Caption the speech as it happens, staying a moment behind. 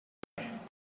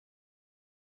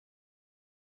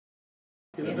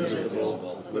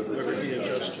indivisible, with liberty and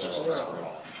justice for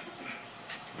all.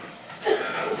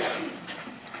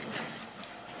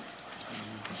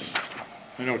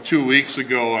 I know 2 weeks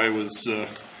ago I was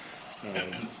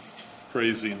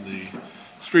praising the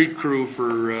street crew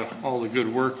for all the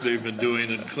good work they've been doing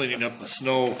in cleaning up the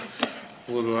snow.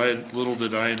 Little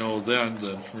did I know then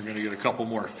that we're going to get a couple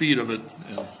more feet of it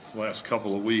in the last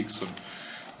couple of weeks. And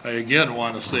I again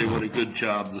want to say what a good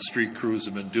job the street crews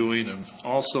have been doing, and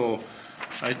also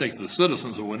I think the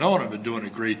citizens of Winona have been doing a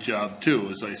great job too.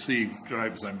 As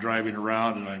I'm driving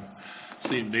around and I'm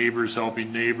seeing neighbors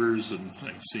helping neighbors, and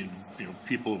I've seen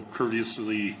people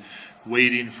courteously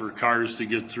waiting for cars to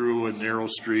get through in narrow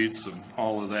streets and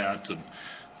all of that. And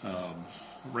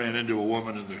ran into a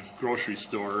woman in the grocery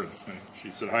store, and she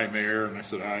said, "Hi, Mayor," and I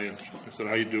said, "Hi," and I said,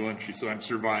 "How you doing?" She said, "I'm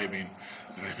surviving."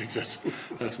 And I think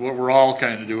that's what we're all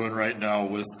kind of doing right now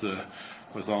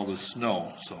with all this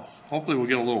snow. So hopefully we'll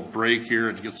get a little break here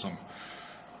and get some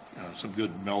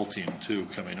good melting too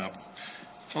coming up.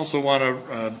 Also want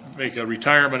to make a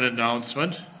retirement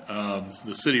announcement.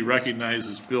 The city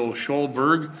recognizes Bill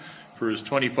Scholberg for his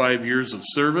 25 years of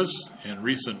service and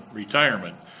recent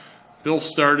retirement. Bill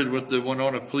started with the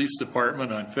Winona Police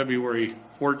Department on February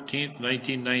 14th,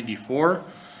 1994,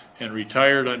 and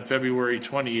retired on February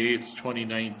 28th,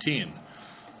 2019.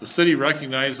 The city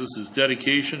recognizes his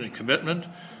dedication and commitment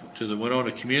to the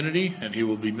Winona community, and he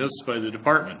will be missed by the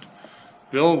department.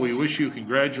 Bill, we wish you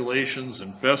congratulations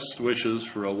and best wishes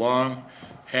for a long,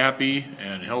 happy,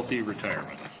 and healthy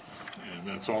retirement. And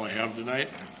that's all I have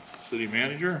tonight. City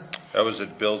Manager? I was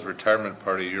at Bill's retirement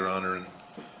party, Your Honor, and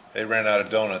they ran out of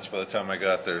donuts by the time I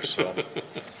got there, so.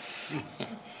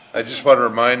 I just want to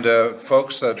remind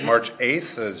folks that March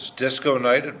 8th is disco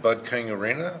night at Bud King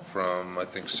Arena from, I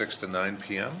think, 6 to 9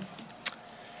 p.m.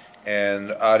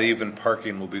 And odd even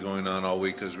parking will be going on all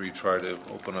week as we try to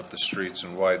open up the streets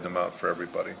and widen them out for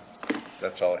everybody.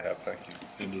 That's all I have. Thank you.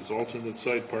 And is alternate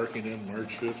side parking in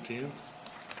March 15th?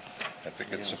 I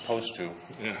think it's supposed to.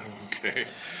 Yeah, okay.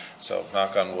 So,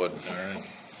 knock on wood. All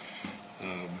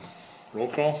right. Roll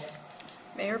call.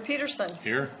 Mayor Peterson.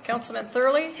 Here. Councilman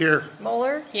Thurley. Here.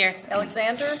 Moeller. Here.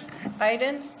 Alexander.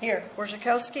 Iden. Here.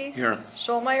 Worzakowski. Here.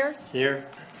 Scholmeyer. Here.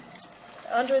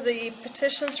 Under the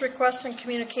petitions, requests, and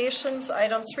communications,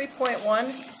 item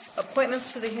 3.1,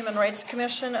 appointments to the Human Rights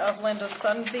Commission of Linda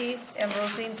Sundby and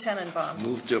Rosine Tenenbaum.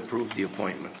 Move to approve the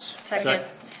appointments. Second.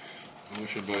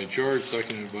 Motion by George,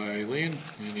 seconded by Eileen.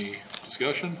 Any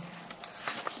discussion?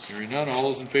 Hearing none, all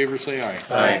those in favor say aye.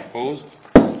 Aye. Opposed?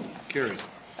 Carries.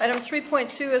 Item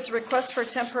 3.2 is a request for a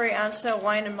temporary on-sale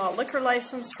wine and malt liquor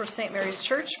license for St. Mary's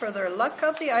Church for their Luck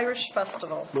of the Irish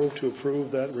Festival. Move to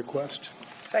approve that request.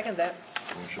 Second that.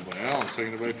 Motion by Al,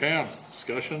 seconded by Pam.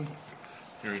 Discussion?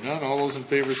 Hearing none, all those in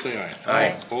favor say aye.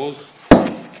 Aye. Opposed?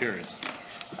 Carries.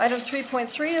 Item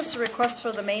 3.3 is a request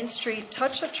for the Main Street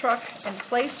Touch a Truck and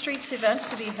Play Streets event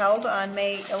to be held on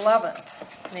May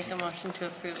 11th. Make a motion to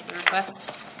approve the request.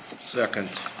 Second.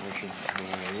 Motion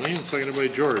by Eileen, seconded by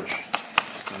George.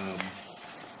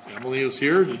 Emily is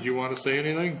here. Did you want to say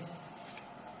anything?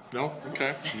 No? Okay.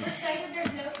 I'm excited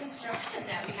there's no construction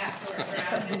that we have to work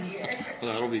around this year.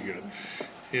 Well, that'll be good.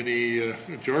 Any,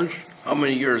 George? How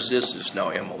many years this is now,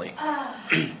 Emily?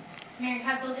 Mayor and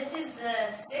Council, this is the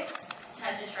 6th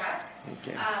Touch a Truck.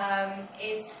 Okay.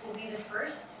 It will be the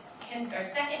second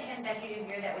consecutive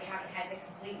year that we haven't had to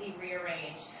completely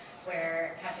rearrange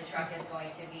where Touch a Truck is going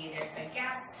to be. There's been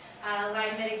gas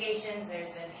line mitigation,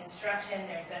 there's been construction,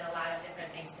 there's been a lot of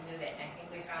different things to move it, and I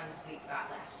think we found the sweet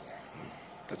spot last year.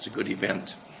 That's a good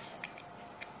event.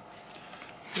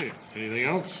 Okay. Anything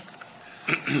else?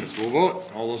 We'll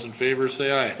vote. All those in favor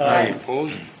say aye. Aye.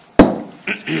 Opposed?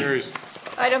 Carries.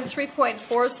 Item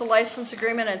 3.4 is the license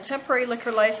agreement and temporary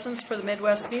liquor license for the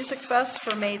Midwest Music Fest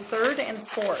for May 3rd and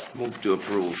 4th. Move to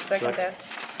approve. Second that.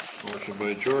 Motion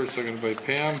by George, seconded by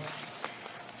Pam.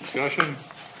 Discussion?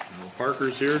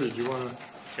 Parker's here. Did you want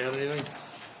to add anything?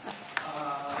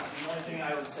 The only thing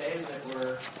I would say is that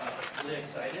we're really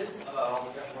excited about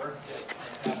all the work that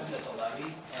happened at the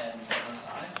levee and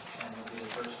Masonic, and it'll be the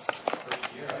first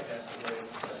year, I guess, that we're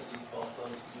able to use both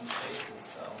those new spaces.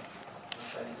 So we're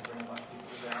excited to bring a bunch of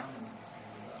people down and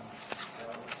see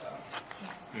how it works out.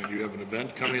 And you have an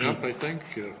event coming up, I think,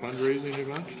 a fundraising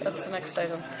event? That's the next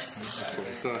item. That's what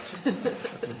I thought.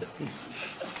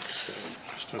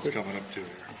 That's coming up too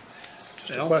here.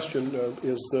 Just a question,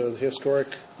 is the historic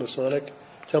Masonic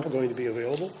temple going to be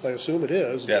available? I assume it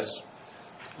is. Yes.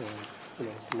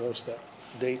 Notice that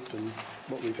date and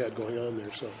what we've had going on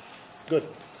there, so good.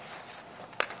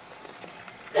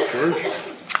 George?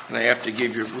 And I have to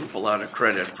give your group a lot of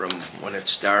credit from when it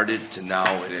started to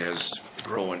now. It has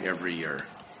growing every year.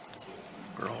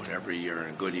 Growing every year, and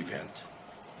a good event.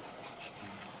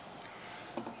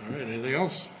 All right, anything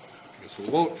else? Guess we'll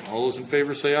vote. All those in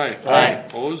favor say aye. Aye.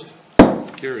 Opposed?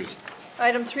 Carries.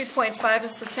 Item 3.5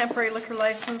 is the temporary liquor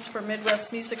license for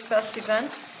Midwest Music Fest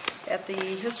event at the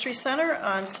History Center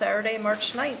on Saturday,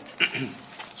 March 9th.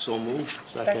 So moved.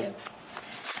 Second.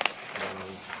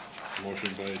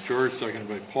 Motion by George, seconded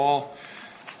by Paul.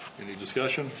 Any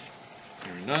discussion?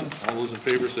 Hearing none. All those in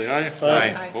favor say aye.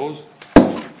 Aye. Opposed?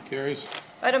 Carries.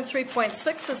 Item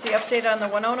 3.6 is the update on the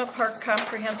Winona Park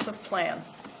Comprehensive Plan.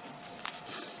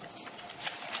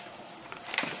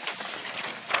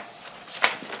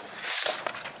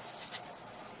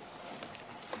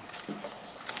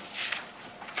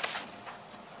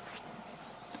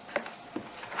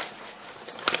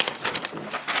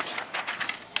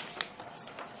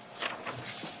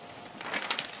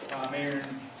 Mayor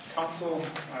and Council,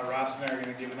 Ross and I are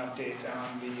going to give an update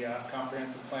on the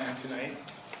comprehensive plan tonight.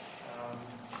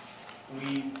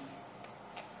 We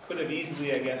could have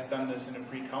easily, I guess, done this in a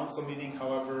pre-council meeting.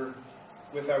 However,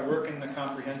 with our work in the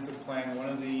comprehensive plan, one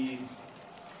of the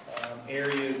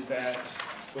areas that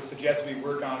was suggested we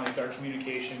work on is our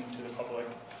communication to the public.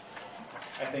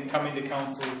 I think coming to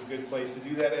council is a good place to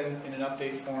do that in an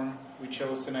update form. We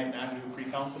chose tonight not to do a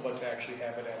pre-council, but to actually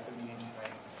have it at the meeting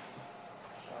tonight.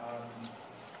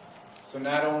 So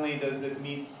not only does it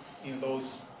meet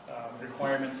those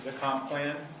requirements of the comp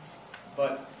plan,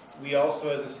 but we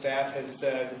also as a staff has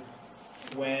said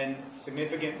when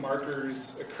significant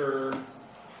markers occur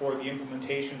for the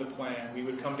implementation of the plan, we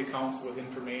would come to council with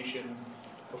information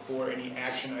before any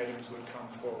action items would come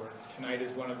forward. Tonight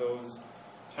is one of those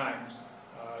times.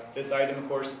 This item, of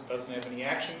course, doesn't have any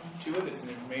action to it. It's an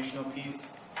informational piece.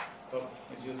 But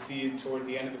as you'll see toward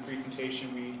the end of the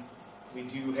presentation, we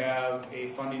do have a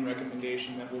funding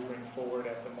recommendation that we'll bring forward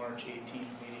at the March 18th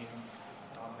meeting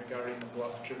regarding the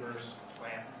Bluff Traverse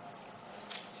plan.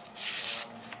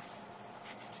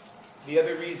 The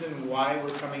other reason why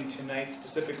we're coming tonight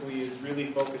specifically is really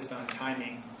focused on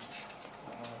timing.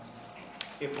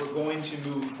 If we're going to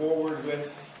move forward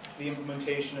with the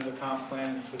implementation of the comp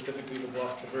plan, and specifically the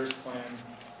Bluff Traverse plan,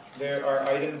 there are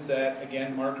items that,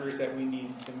 again, markers that we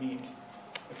need to meet.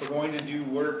 If we're going to do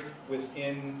work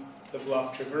within the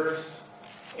Bluff Traverse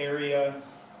area,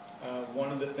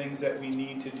 one of the things that we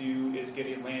need to do is get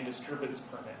a land disturbance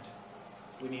permit.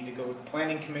 We need to go to the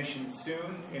Planning Commission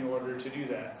soon in order to do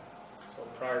that. So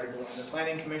prior to going to the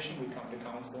Planning Commission, we come to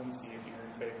council and see if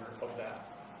you're in favor of that.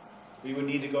 We would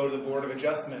need to go to the Board of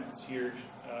Adjustments here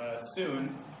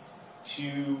soon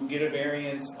to get a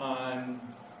variance on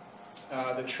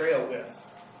the trail width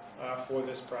for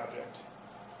this project.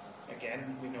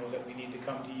 Again, we know that we need to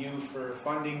come to you for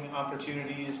funding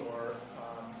opportunities or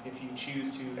if you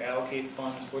choose to allocate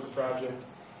funds for the project.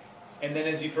 And then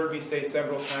as you've heard me say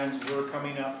several times, we're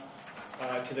coming up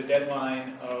to the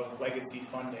deadline of legacy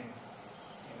funding.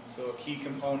 And so a key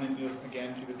component,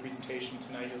 again, through the presentation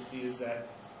tonight, you'll see is that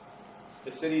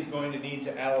the city is going to need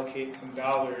to allocate some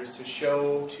dollars to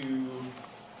show to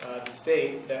the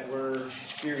state that we're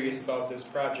serious about this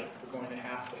project. We're going to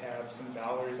have some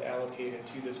dollars allocated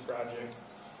to this project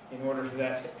in order for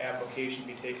that application to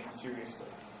be taken seriously.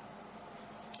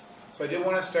 So I did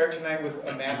want to start tonight with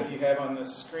a map that you have on the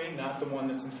screen, not the one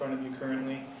that's in front of you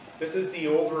currently. This is the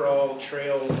overall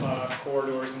trail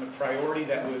corridors and the priority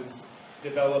that was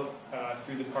developed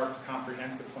through the Parks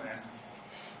Comprehensive Plan.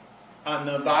 On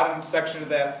the bottom section of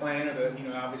that plan,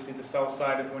 or obviously the south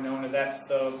side of Winona, that's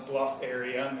the Bluff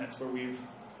area, and that's where we've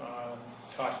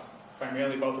talked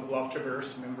primarily about the Bluff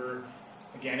Traverse. Remember,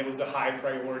 again, it was a high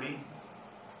priority.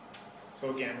 So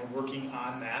again, we're working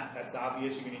on that. That's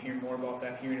obvious. You're going to hear more about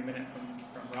that here in a minute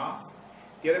from Ross.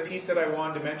 The other piece that I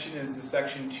wanted to mention is the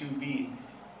Section 2B,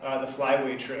 the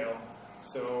Flyway Trail.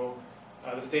 So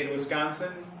the state of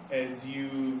Wisconsin, as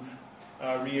you've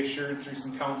reassured through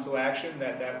some council action,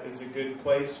 that is a good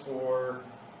place for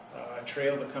a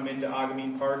trail to come into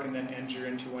Ogden Park and then enter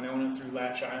into Winona through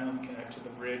Latch Island, connect to the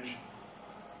bridge.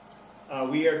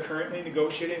 We are currently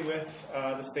negotiating with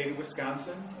the state of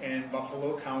Wisconsin and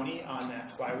Buffalo County on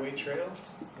that Flyway Trail.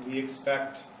 We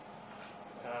expect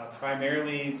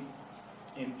primarily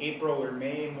in April or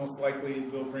May, most likely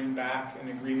we'll bring back an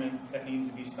agreement that needs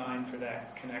to be signed for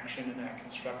that connection and that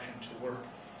construction to work.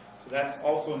 So that's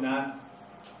also not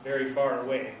very far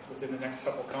away. Within the next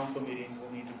couple council meetings,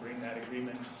 we'll need to bring that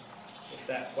agreement if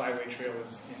that Flyway Trail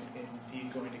is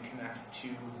indeed going to connect to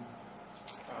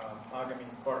Ogden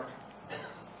Park.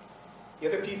 The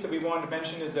other piece that we wanted to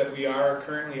mention is that we are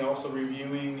currently also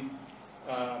reviewing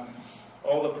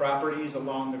all the properties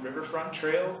along the riverfront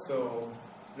trail. So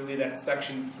really that's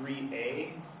Section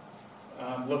 3A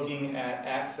looking at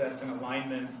access and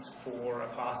alignments for a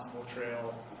possible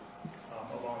trail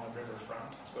along the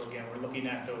riverfront. So again, we're looking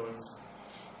at those,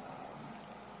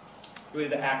 really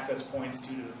the access points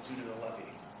due to the levee.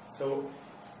 So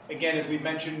again, as we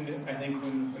mentioned, I think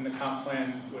when the comp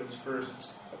plan was first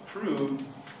approved,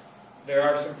 there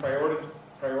are some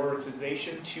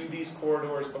prioritization to these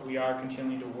corridors, but we are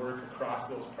continuing to work across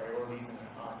those priorities and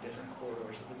on different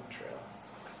corridors of the trail.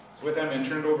 So with that, I'm going to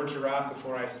turn it over to Ross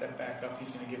before I step back up. He's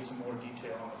going to give some more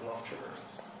detail on the bluff traverse.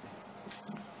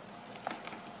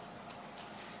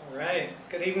 All right.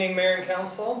 Good evening, Mayor and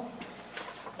Council.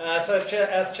 So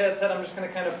as Chad said, I'm just going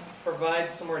to kind of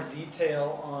provide some more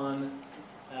detail on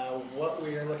what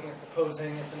we are looking at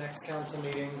proposing at the next council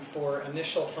meeting for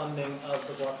initial funding of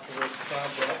the Bluff Traverse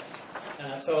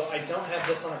project. So I don't have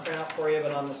this on a printout for you,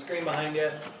 but on the screen behind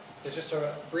you is just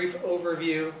a brief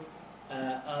overview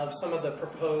of some of the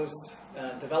proposed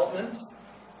developments.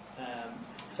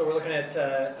 So we're looking at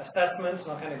assessments,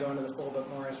 and I'll kind of go into this a little bit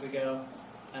more as we go.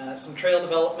 Some trail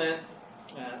development,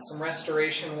 some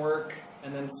restoration work,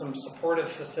 and then some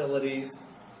supportive facilities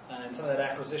and some of that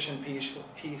acquisition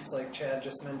piece like Chad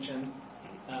just mentioned,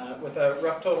 with a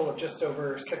rough total of just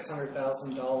over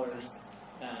 $600,000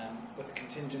 with a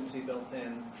contingency built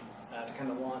in to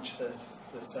kind of launch this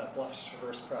Bluffs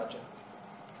Traverse project.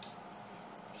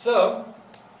 So,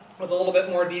 with a little bit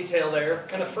more detail there,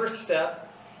 kind of first step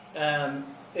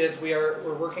is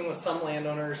we're working with some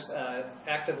landowners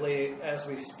actively as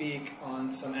we speak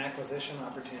on some acquisition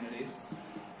opportunities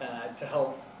to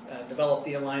help develop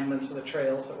the alignments of the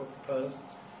trails that were proposed.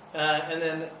 And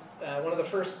then one of the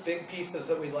first big pieces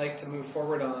that we'd like to move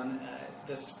forward on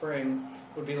this spring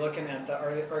would be looking at the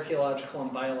archaeological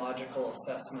and biological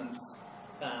assessments.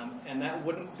 And that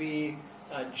wouldn't be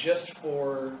just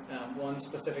for one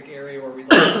specific area where we'd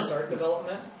like to start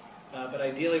development, but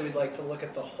ideally we'd like to look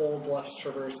at the whole Bluffs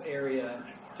Traverse area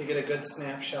to get a good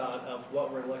snapshot of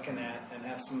what we're looking at and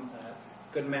have some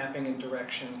good mapping and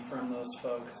direction from those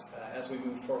folks as we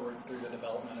move forward through the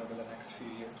development over the next few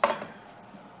years.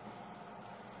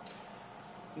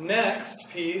 Next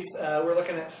piece, we're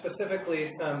looking at specifically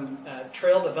some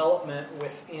trail development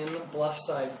within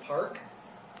Bluffside Park.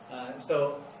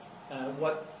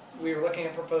 What we were looking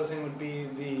at proposing would be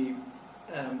the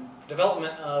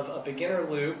development of a beginner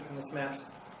loop, and this map's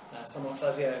somewhat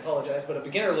fuzzy, I apologize, but a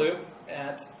beginner loop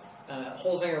at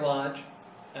Holzinger Lodge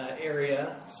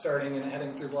area, starting and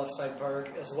heading through Bluffside Park,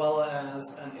 as well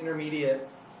as an intermediate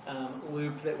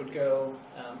loop that would go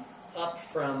up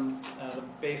from the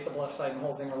base of Bluffside and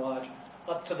Holzinger Lodge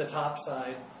up to the top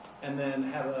side, and then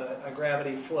have a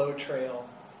gravity flow trail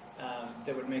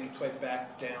that would make its way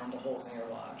back down to Holzinger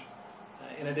Lodge.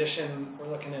 In addition, we're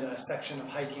looking at a section of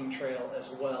hiking trail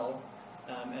as well,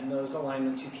 and those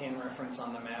alignments you can reference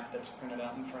on the map that's printed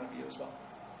out in front of you as well.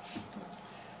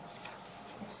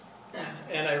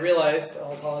 And I realized,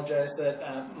 I'll apologize,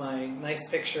 that my nice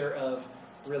picture of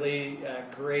really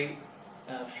great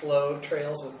flow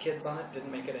trails with kids on it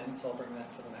didn't make it in, so I'll bring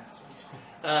that to the next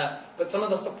one. But some of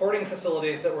the supporting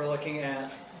facilities that we're looking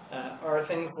at are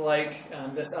things like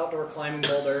this outdoor climbing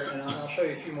boulder, and I'll show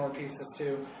you a few more pieces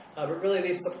too. But really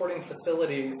these supporting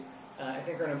facilities I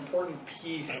think are an important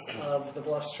piece of the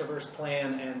Bluffs Traverse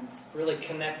plan and really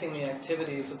connecting the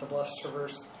activities that the Bluffs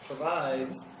Traverse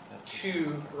provides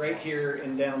to right here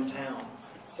in downtown.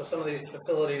 So some of these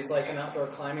facilities like an outdoor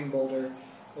climbing boulder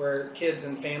where kids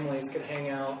and families could hang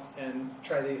out and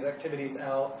try these activities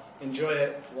out, enjoy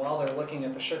it while they're looking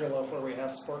at the Sugarloaf where we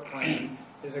have sport climbing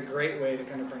is a great way to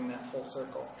kind of bring that full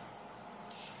circle.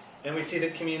 And we see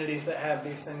that communities that have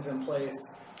these things in place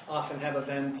often have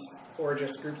events or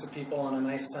just groups of people on a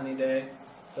nice sunny day.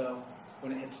 So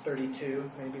when it hits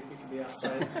 32, maybe we could be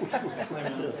outside.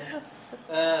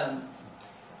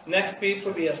 Next piece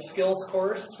would be a skills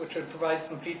course, which would provide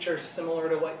some features similar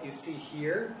to what you see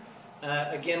here.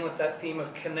 Again, with that theme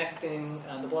of connecting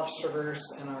the Bluffs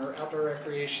Traverse and our outdoor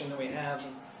recreation that we have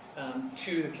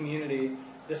to the community.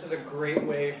 This is a great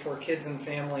way for kids and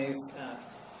families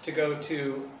to go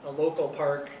to a local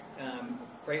park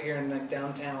right here in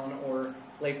downtown or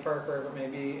Lake Park, wherever it may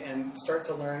be, and start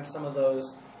to learn some of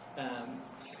those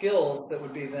skills that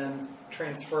would be then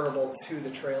transferable to the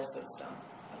trail system.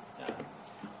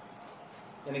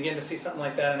 And again, to see something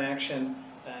like that in action,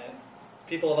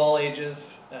 people of all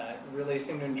ages really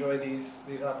seem to enjoy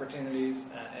these opportunities,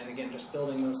 and again, just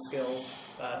building those skills,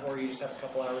 or you just have a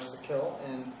couple hours to kill,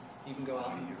 and you can go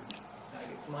out and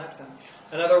get some laps in.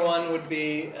 Another one would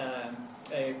be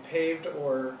a paved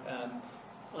or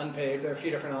unpaved, there are a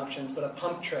few different options, but a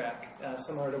pump track,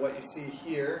 similar to what you see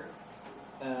here.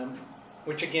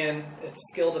 which again, it's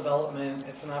skill development,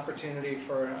 it's an opportunity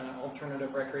for an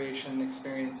alternative recreation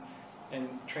experience and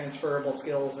transferable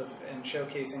skills and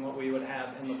showcasing what we would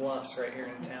have in the Bluffs right here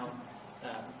in town.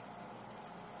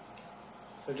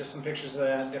 So just some pictures of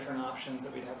that, different options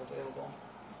that we'd have available.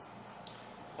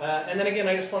 And then again,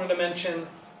 I just wanted to mention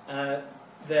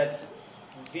that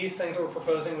these things that we're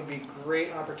proposing would be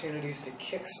great opportunities to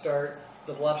kickstart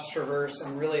the Bluffs Traverse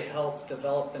and really help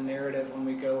develop the narrative when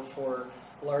we go for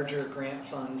larger grant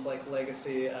funds like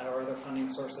Legacy or other funding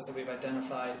sources that we've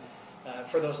identified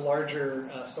for those larger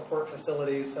support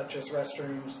facilities such as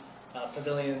restrooms,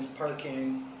 pavilions,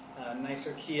 parking,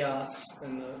 nicer kiosks,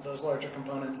 and those larger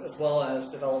components, as well as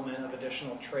development of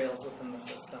additional trails within the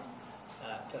system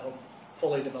to help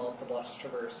fully develop the Bluffs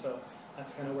Traverse. So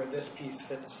that's kind of where this piece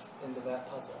fits into that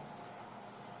puzzle.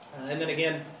 And then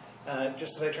again,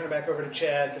 just as I turn it back over to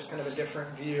Chad, just kind of a different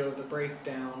view of the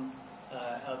breakdown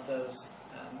of those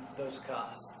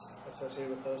costs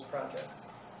associated with those projects.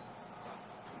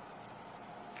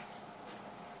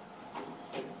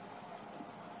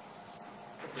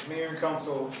 Mayor and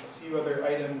Council, a few other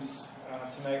items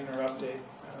tonight in our update.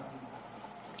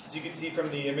 As you can see from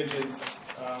the images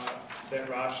that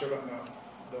Ross showed on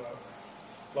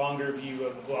the longer view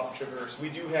of the Bluff Traverse, we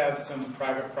do have some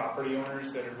private property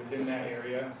owners that are within that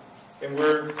area, and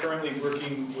we're currently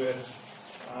working with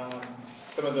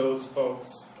some of those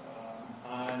folks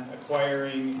on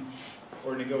acquiring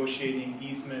or negotiating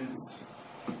easements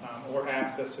or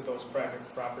access to those private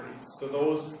properties. So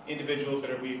those individuals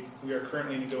that we are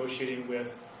currently negotiating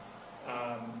with,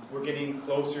 we're getting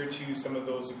closer to some of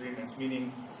those agreements,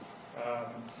 meaning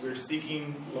we're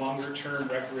seeking longer-term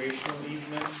recreational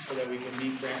easements so that we can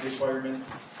meet grant requirements.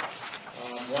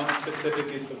 One specific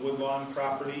is the Woodlawn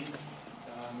property.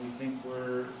 We think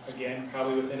we're, again,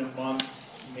 probably within a month,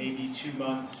 maybe 2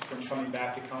 months from coming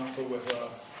back to council with a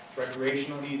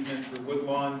recreational easement for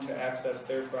Woodlawn to access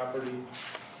their property.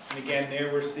 And again,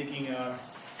 there we're seeking a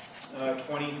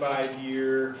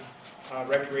 25-year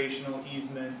recreational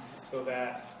easement so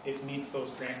that it meets those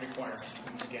grant requirements.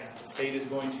 And again, the state is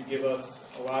going to give us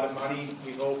a lot of money.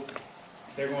 We hope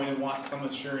they're going to want some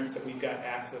assurance that we've got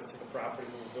access to the property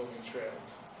where we're building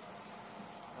trails.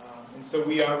 And so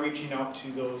we are reaching out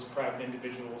to those private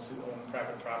individuals who own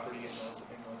private property in those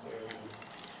areas.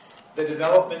 The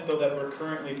development, though, that we're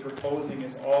currently proposing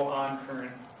is all on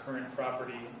current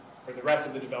property, or the rest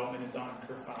of the development is on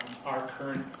our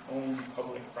current owned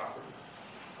public property.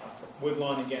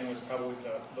 Woodlawn, again, was probably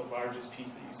the largest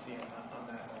piece that you see on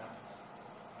that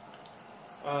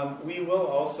map. We will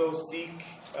also seek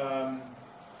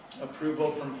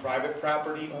approval from private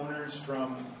property owners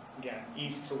from, again,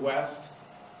 east to west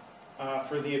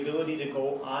for the ability to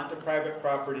go onto private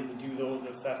property to do those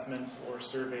assessments or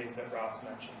surveys that Ross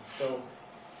mentioned. So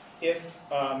if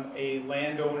a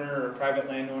landowner or private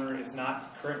landowner is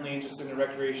not currently interested in a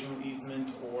recreational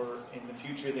easement, or in the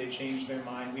future they change their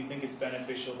mind, we think it's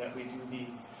beneficial that we do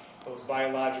those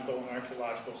biological and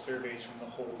archaeological surveys from the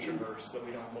whole traverse so that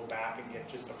we don't go back and get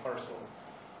just a parcel.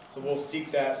 So we'll seek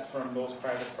that from those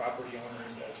private property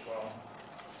owners as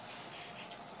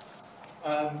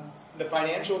well. The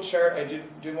financial chart, I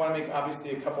did want to make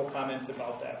obviously a couple comments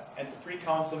about that. At the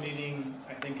pre-council meeting,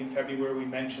 I think in February, we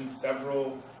mentioned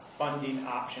several funding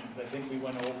options. I think we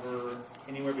went over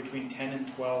anywhere between 10 and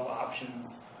 12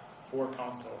 options for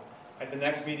council. At the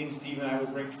next meeting, Steve and I will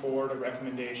bring forward a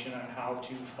recommendation on how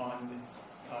to fund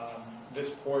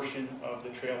this portion of the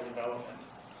trail development.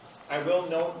 I will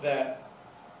note that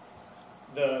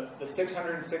the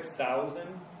 $606,000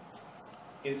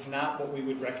 is not what we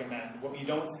would recommend. What you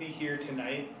don't see here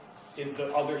tonight is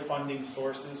the other funding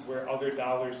sources where other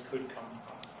dollars could come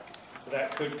from. So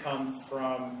that could come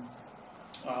from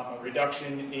a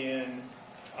reduction in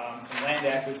some land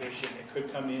acquisition. It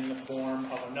could come in the form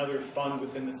of another fund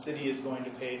within the city is going to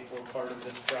pay for part of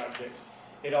this project.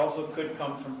 It also could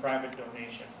come from private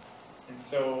donation. And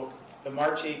so the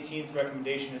March 18th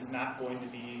recommendation is not going to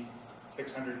be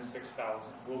 $606,000.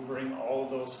 We'll bring all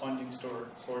of those funding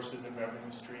sources and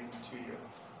revenue streams to you.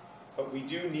 But we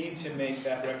do need to make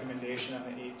that recommendation on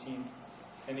the 18th.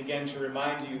 And again, to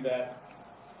remind you that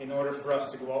in order for us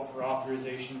to go out for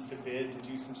authorizations to bid, to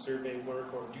do some survey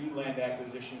work, or do land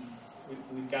acquisition,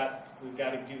 we've got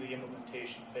to do the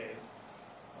implementation phase.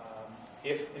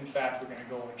 If, in fact, we're going to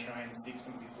go and try and seek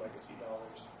some of these legacy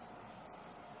dollars.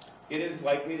 It is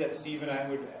likely that Steve and I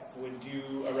would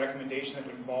do a recommendation that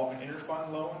would involve an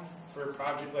interfund loan for a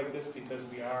project like this because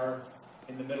we are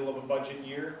in the middle of a budget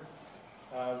year.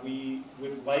 We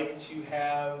would like to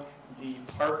have the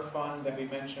park fund that we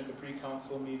mentioned at the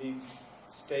pre-council meeting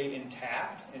stay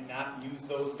intact and not use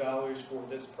those dollars for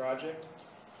this project.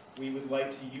 We would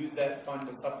like to use that fund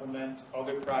to supplement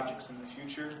other projects in the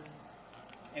future,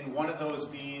 and one of those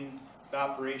being the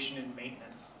operation and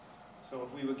maintenance. So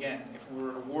if if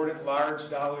we're awarded large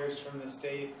dollars from the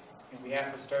state and we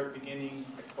have to start beginning,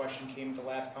 the question came at the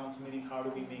last council meeting, how do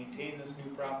we maintain this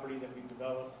new property that we've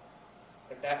developed?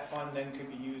 That fund then could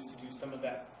be used to do some of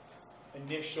that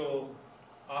initial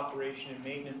operation and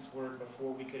maintenance work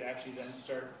before we could actually then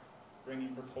start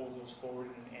bringing proposals forward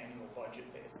in an annual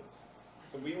budget basis.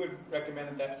 So we would recommend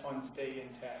that that fund stay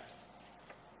intact.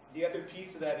 The other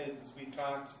piece of that is we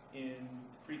talked in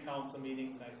pre-council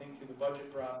meetings, and I think through the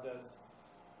budget process,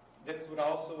 this would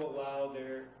also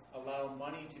allow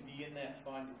money to be in that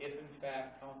fund if in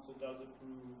fact council does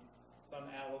approve some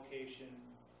allocation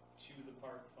to the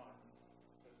park fund.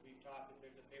 So as we've talked, if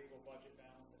there's a favorable budget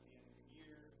balance at the end of the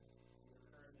year, we're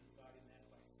currently dividing that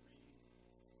by 3.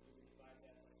 We would divide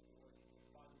that by 4. The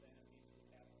fund then at least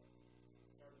would have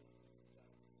starting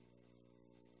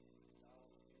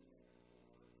dollars in there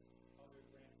for other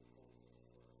grant proposals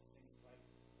for things like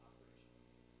operation.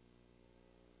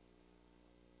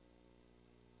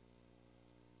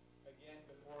 Again,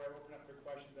 before I open up for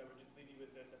questions, I would just leave you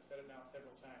with this. I've said it now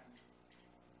several times.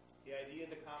 The idea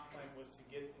of the comp plan was to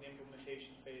get an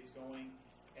implementation phase going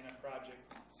and a project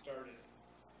started.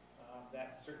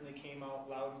 That certainly came out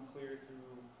loud and clear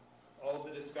through all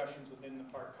the discussions within the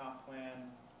park comp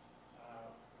plan.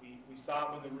 We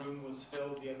saw when the room was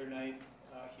filled the other night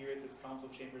here at this council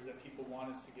chambers that people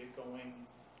want us to get going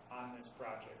on this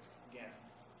project. Again,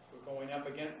 we're going up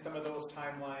against some of those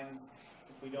timelines.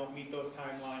 If we don't meet those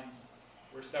timelines,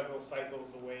 we're several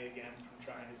cycles away again from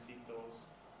trying to seek those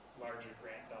larger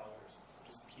grant dollars. So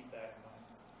just keep that in mind.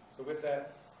 So with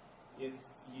that, if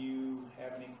you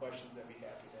have any questions, I'd be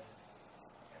happy to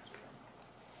answer them.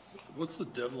 What's the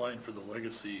deadline for the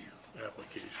legacy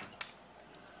application?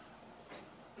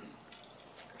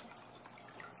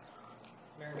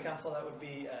 Mayor and Council, that would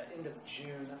be end of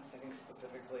June. I think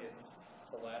specifically it's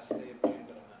the last day of June,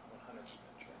 but I'm not 100%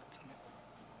 sure.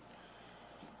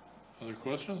 Other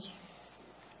questions?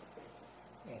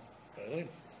 Oh, Eileen?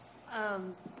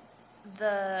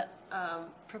 The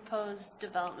proposed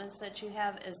developments that you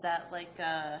have, is that like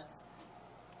a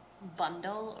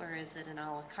bundle or is it an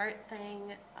a la carte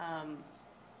thing?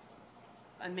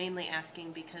 I'm mainly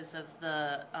asking because of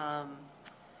the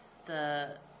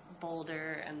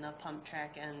boulder and the pump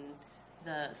track and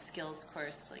the skills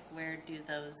course. Like, where do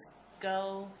those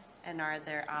go? And are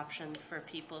there options for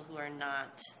people who are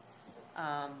not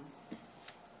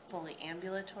fully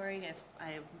ambulatory? If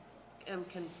I am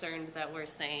concerned that we're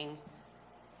saying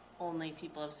only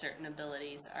people of certain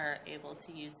abilities are able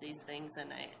to use these things,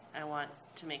 and I want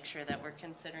to make sure that we're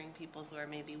considering people who are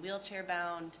maybe wheelchair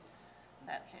bound,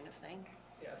 that kind of thing.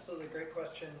 Yeah, absolutely, great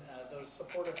question. Those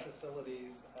supportive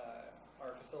facilities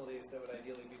are facilities that would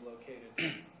ideally be located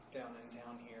down in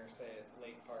town here, say at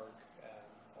Lake Park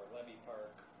or Levy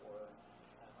Park or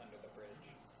under the bridge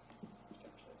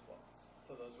potentially as well.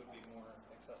 So those would be more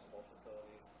accessible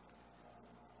facilities.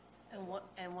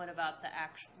 And what about the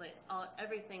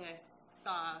everything I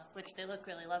saw, which they look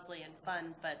really lovely and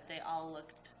fun, but they all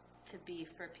looked to be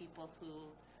for people who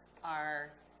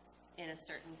are in a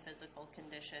certain physical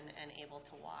condition and able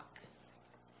to walk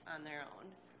on their own.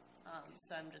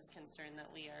 So I'm just concerned that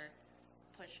we are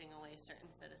pushing away certain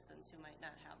citizens who might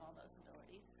not have all those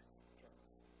abilities.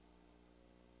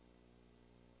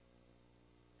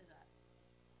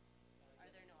 Are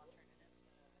there no alternatives?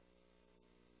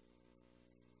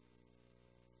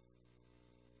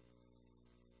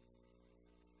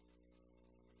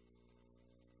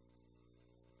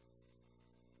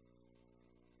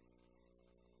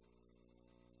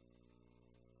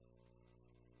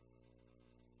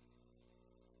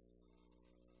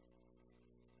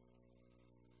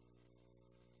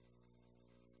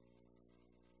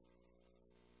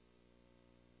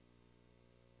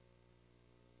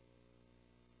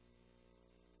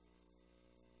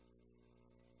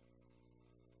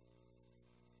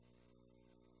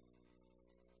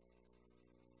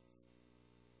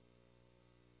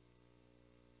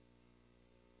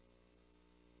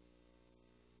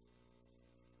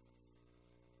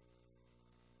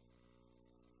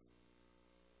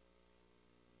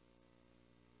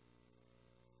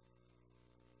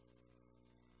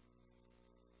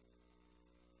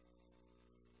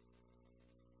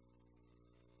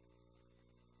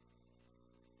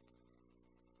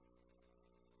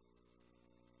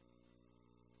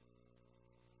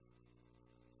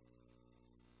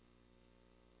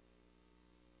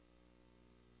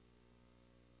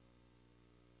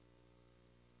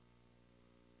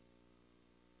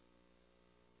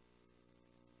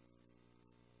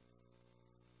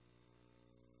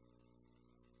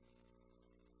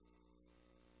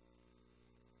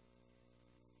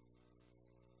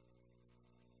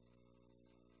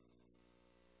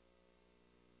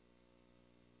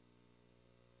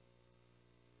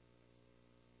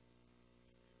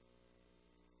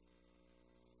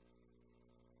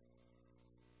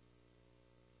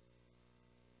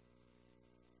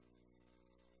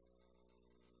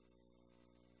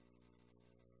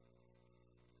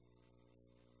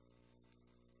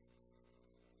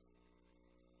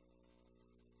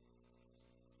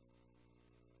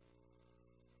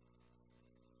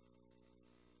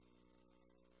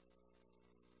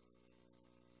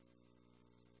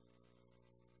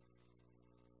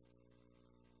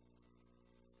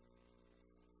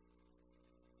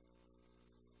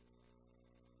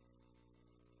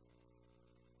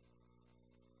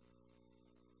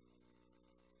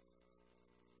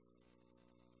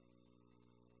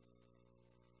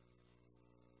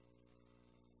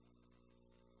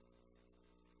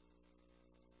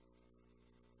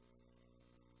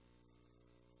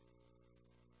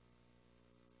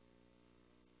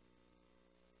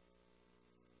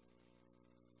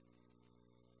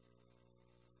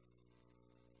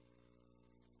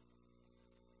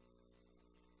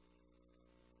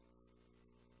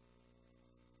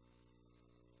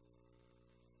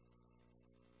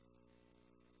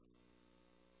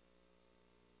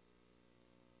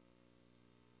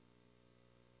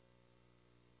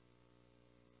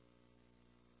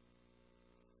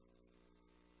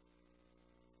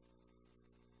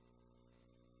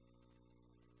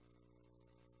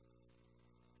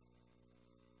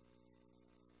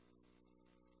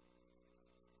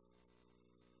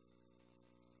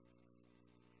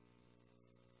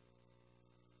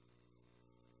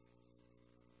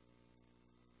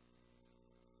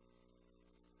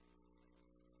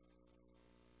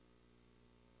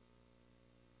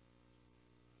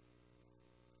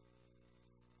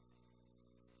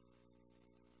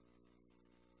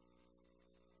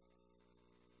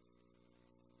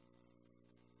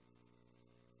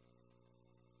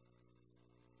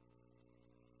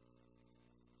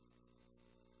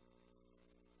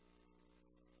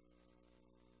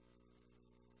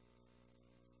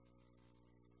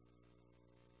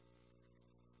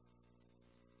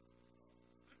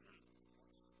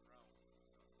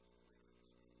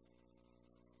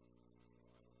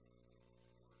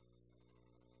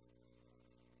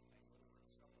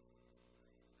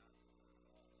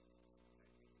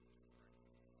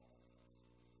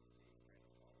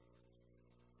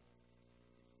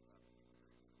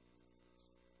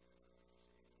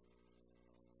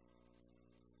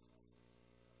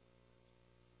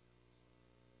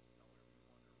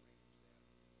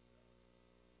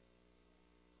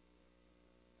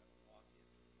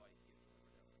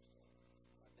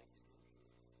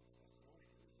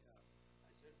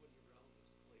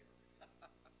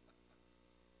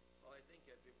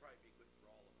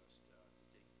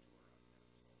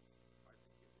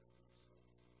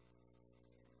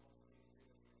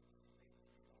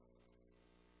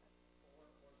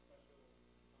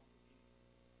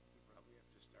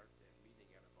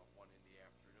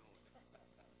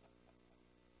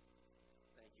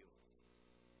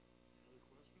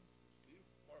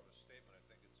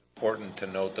 important to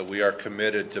note that we are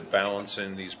committed to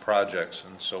balancing these projects,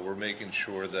 and so we're making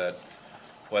sure that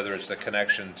whether it's the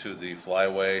connection to the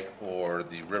flyway or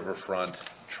the riverfront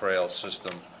trail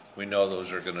system, we know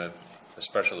those are going to,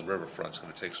 especially the riverfront's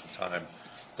going to take some time.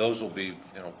 Those will be,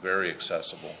 very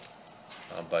accessible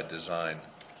by design.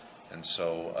 And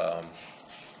so,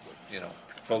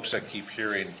 folks that keep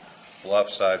hearing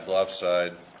bluff side, bluff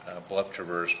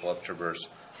traverse,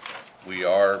 we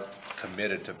are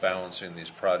committed to balancing these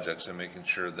projects and making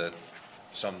sure that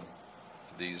some of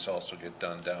these also get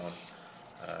done down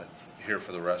here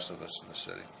for the rest of us in the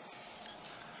city.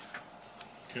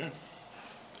 Okay.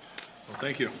 Well,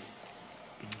 thank you.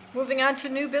 Moving on to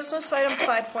new business, item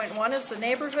 5.1 is the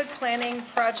neighborhood planning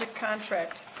project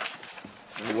contract.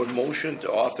 I would motion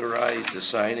to authorize the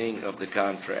signing of the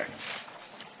contract.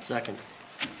 Second.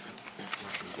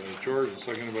 Motion by George and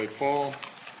seconded by Paul.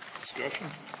 Discussion?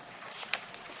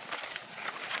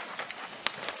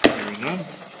 Hearing none.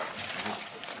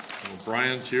 Well,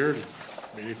 Brian's here.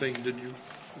 Anything did you?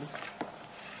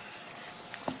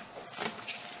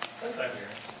 I'm here.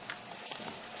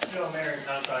 Mayor and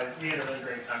Council, we had a really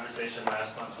great conversation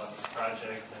last month about this project,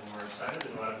 and we're excited.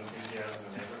 There's a lot of enthusiasm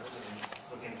in the neighborhood, and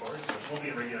looking forward to it. We'll be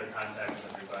in regular contact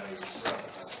with everybody throughout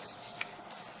the process.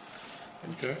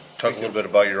 Okay. Talk a little bit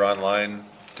about your online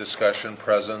discussion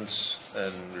presence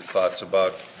and your thoughts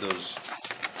about those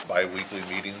bi-weekly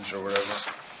meetings or whatever.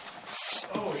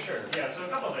 Oh, sure. Yeah, so a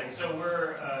couple of things. So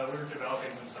we're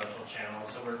developing some social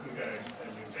channels. So we've got a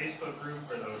new Facebook group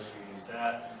for those who use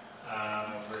that.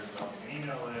 We're developing an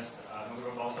email list.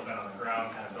 We've also been on the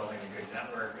ground kind of building a good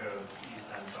network of East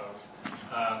End folks.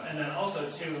 And then also,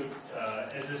 too,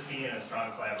 as this being a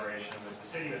strong collaboration with the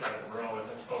city, with the rural, with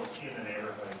the folks in the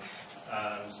neighborhood,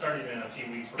 starting in a few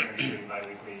weeks, we're going to be doing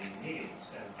bi-weekly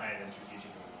meetings and planning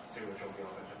strategic meetings, too, which will be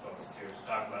open to folks, too, to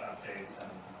talk about updates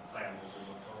and plans as we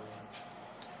move forward.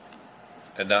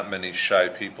 And not many shy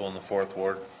people in the 4th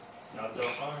Ward? Not so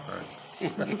far. All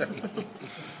right.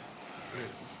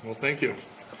 Well, thank you.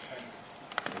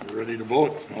 We're ready to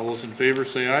vote. All those in favor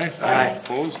say aye. Aye.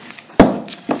 Opposed?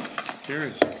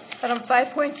 Carries. Item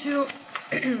 5.2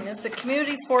 is the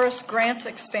community forest grant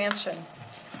expansion.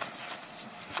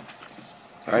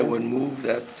 I would move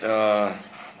that,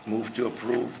 move to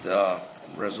approve the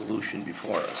resolution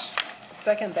before us.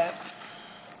 Second that.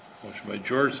 Motion by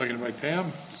George, seconded by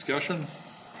Pam. Discussion?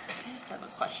 I just have a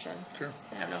question. Sure.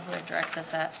 I don't know who to direct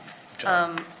this at.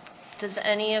 Does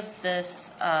any of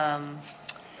this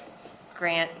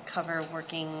grant cover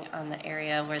working on the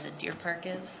area where the deer park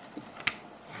is?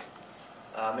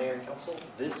 Mayor and Council,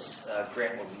 this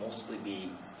grant would mostly be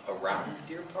around the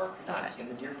deer park, not in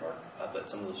the deer park,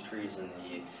 but some of those trees in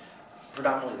the,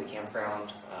 predominantly the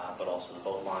campground, but also the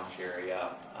boat launch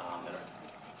area, and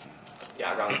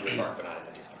around the deer park, but not in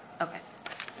the deer park. Okay.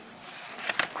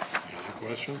 Any other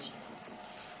questions?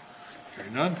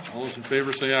 Hearing none. All those in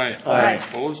favor say aye. Aye.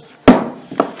 Opposed?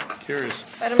 Carries.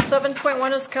 Item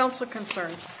 7.1 is council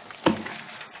concerns.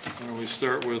 Why don't we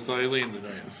start with Eileen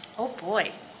tonight? Oh,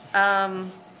 boy.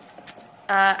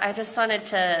 I just wanted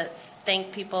to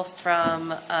thank people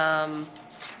from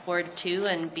Ward 2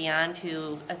 and beyond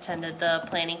who attended the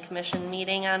Planning Commission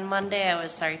meeting on Monday. I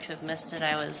was sorry to have missed it.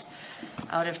 I was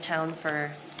out of town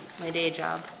for my day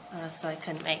job, so I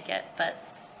couldn't make it. But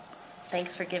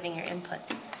thanks for giving your input.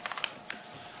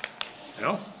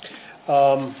 Yeah.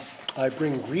 I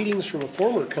bring greetings from a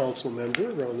former council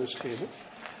member around this table,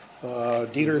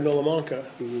 Dieter Milamanka,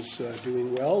 who is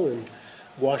doing well in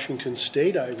Washington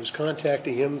State. I was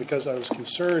contacting him because I was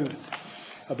concerned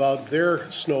about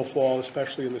their snowfall,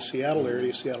 especially in the Seattle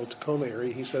area, Seattle-Tacoma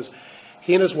area. He says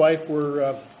he and his wife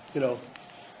were,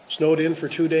 snowed in for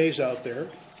 2 days out there,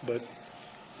 but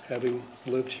having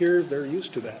lived here, they're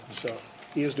used to that. So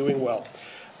he is doing well.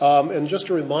 And just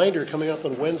a reminder, coming up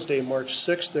on Wednesday, March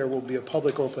 6th, there will be a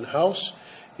public open house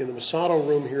in the Masato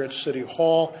Room here at City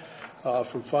Hall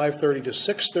from 5:30 to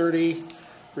 6:30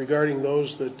 regarding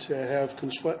those that have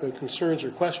concerns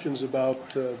or questions about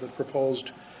the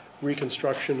proposed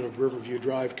reconstruction of Riverview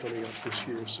Drive coming up this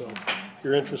year. So if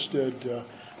you're interested,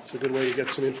 it's a good way to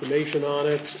get some information on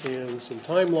it and some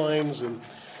timelines, and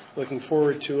looking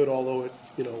forward to it, although it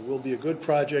will be a good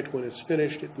project when it's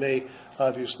finished. It may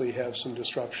obviously have some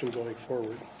disruption going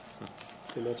forward.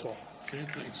 And that's all. Okay,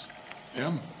 thanks.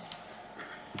 Em?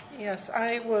 Yes,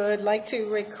 I would like to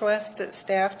request that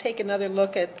staff take another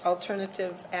look at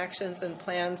alternative actions and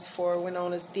plans for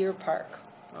Winona's Deer Park,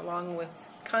 along with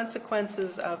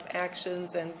consequences of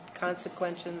actions and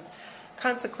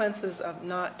consequences of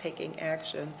not taking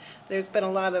action. There's been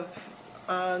a lot of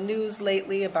news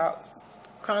lately about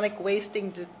chronic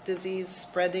wasting disease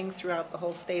spreading throughout the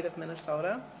whole state of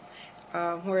Minnesota.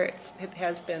 where it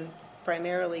has been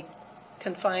primarily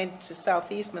confined to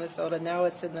southeast Minnesota. Now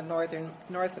it's in the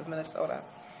north of Minnesota.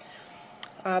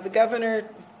 The governor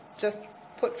just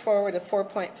put forward a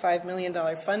 $4.5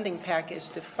 million funding package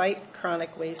to fight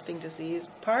chronic wasting disease,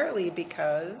 partly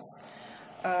because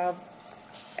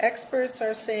experts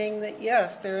are saying that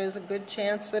yes, there is a good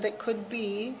chance that it could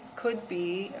be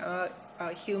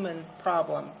a human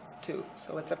problem too.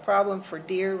 So it's a problem for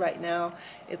deer right now.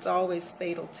 It's always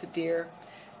fatal to deer.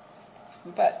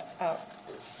 But a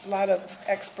lot of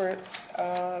experts,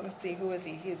 let's see, who is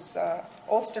he? He's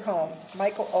Osterholm,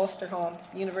 Michael Osterholm,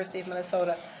 University of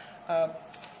Minnesota.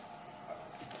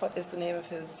 What is the name of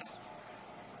his?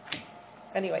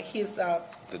 Anyway, he's The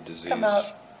disease. come out.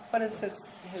 What is his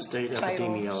State title?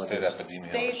 epidemiologist. State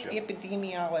epidemiologist. State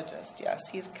epidemiologist, yes.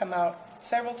 He's come out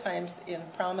several times in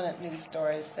prominent news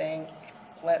stories saying,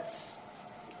 let's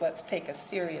take a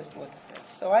serious look at this.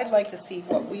 So I'd like to see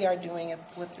what we are doing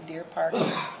with the deer park,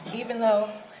 even though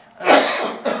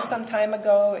some time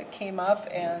ago it came up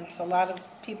and a lot of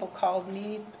people called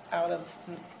me out of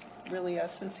really a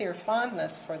sincere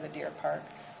fondness for the deer park.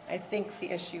 I think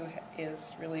the issue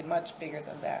is really much bigger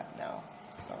than that now.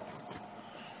 So,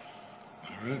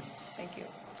 All right. thank you.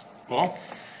 Paul?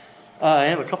 I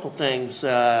have a couple things.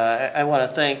 I want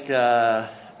to thank the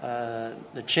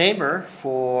Chamber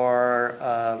for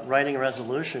writing a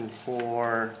resolution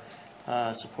for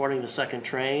supporting the second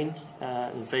train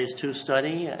in Phase 2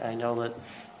 study. I know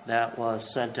that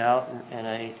was sent out, and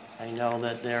I know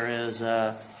that there is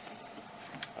a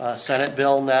Senate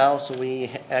bill now, so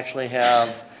we actually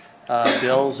have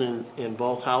bills in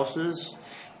both houses,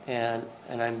 and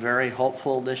I'm very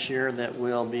hopeful this year that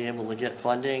we'll be able to get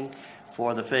funding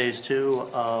for the Phase 2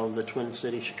 of the Twin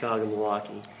City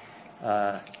Chicago-Milwaukee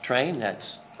train.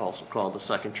 That's also called the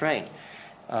second train.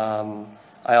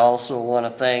 I also want to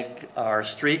thank our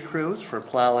street crews for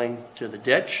plowing to the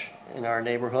ditch in our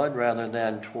neighborhood rather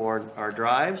than toward our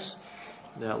drives.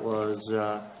 That was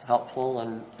helpful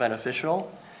and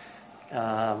beneficial.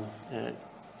 It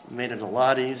made it a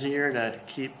lot easier to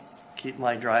keep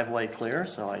my driveway clear,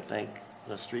 so I thank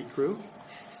the street crew.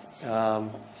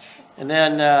 And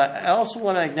then I also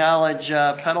want to acknowledge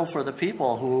Pedal for the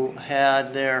People, who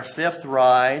had their 5th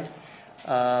ride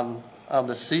of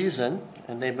the season,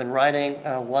 and they've been riding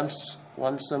once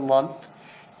a month,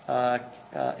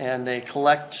 and they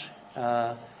collect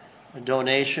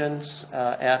donations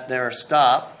at their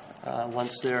stop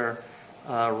once they're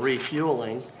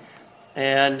refueling.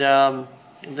 And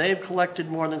they've collected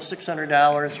more than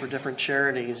 $600 for different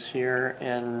charities here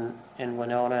in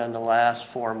Winona in the last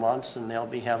 4 months, and they'll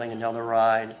be having another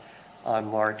ride on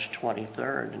March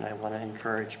 23rd. And I want to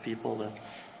encourage people to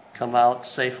come out,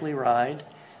 safely ride,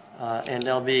 and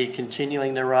they'll be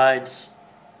continuing their rides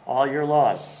all year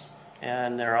long.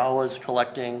 And they're always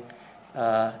collecting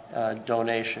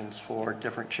donations for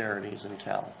different charities in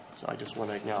town. So I just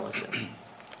want to acknowledge it.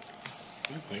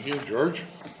 Thank you. George?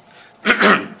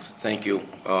 Thank you.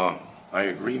 I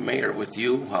agree, Mayor, with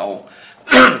you, how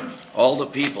all the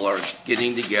people are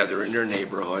getting together in their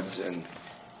neighborhoods and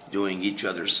doing each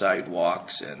other's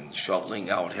sidewalks and shoveling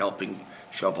out, helping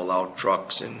shovel out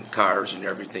trucks and cars and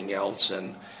everything else.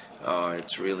 And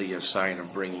it's really a sign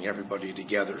of bringing everybody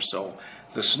together. So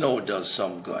the snow does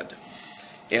some good.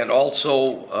 And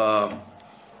also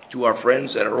to our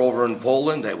friends that are over in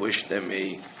Poland, I wish them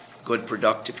a good,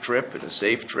 productive trip and a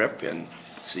safe trip, and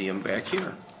see them back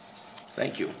here.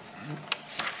 Thank you.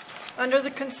 Under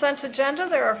the consent agenda,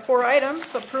 there are 4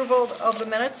 items: approval of the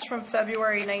minutes from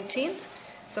February 19th,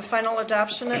 the final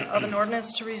adoption of an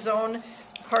ordinance to rezone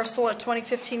parcel at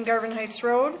 2015 Garvin Heights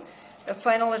Road, a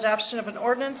final adoption of an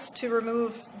ordinance to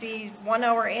remove the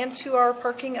 1-hour and 2-hour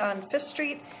parking on 5th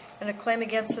Street, and a claim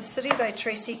against the city by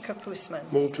Tracy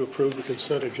Kapusman. Move to approve the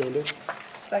consent agenda.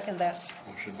 Second that.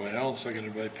 Motion by Al,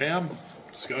 seconded by Pam.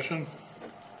 Discussion?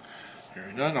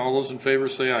 Hearing none. All those in favor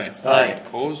say aye. Aye.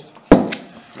 Opposed?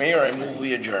 Mayor, I move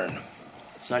we adjourn.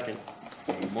 Second.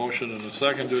 A motion and a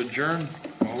second to adjourn.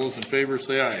 All those in favor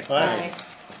say aye. Aye.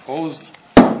 Opposed?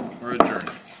 We're adjourned.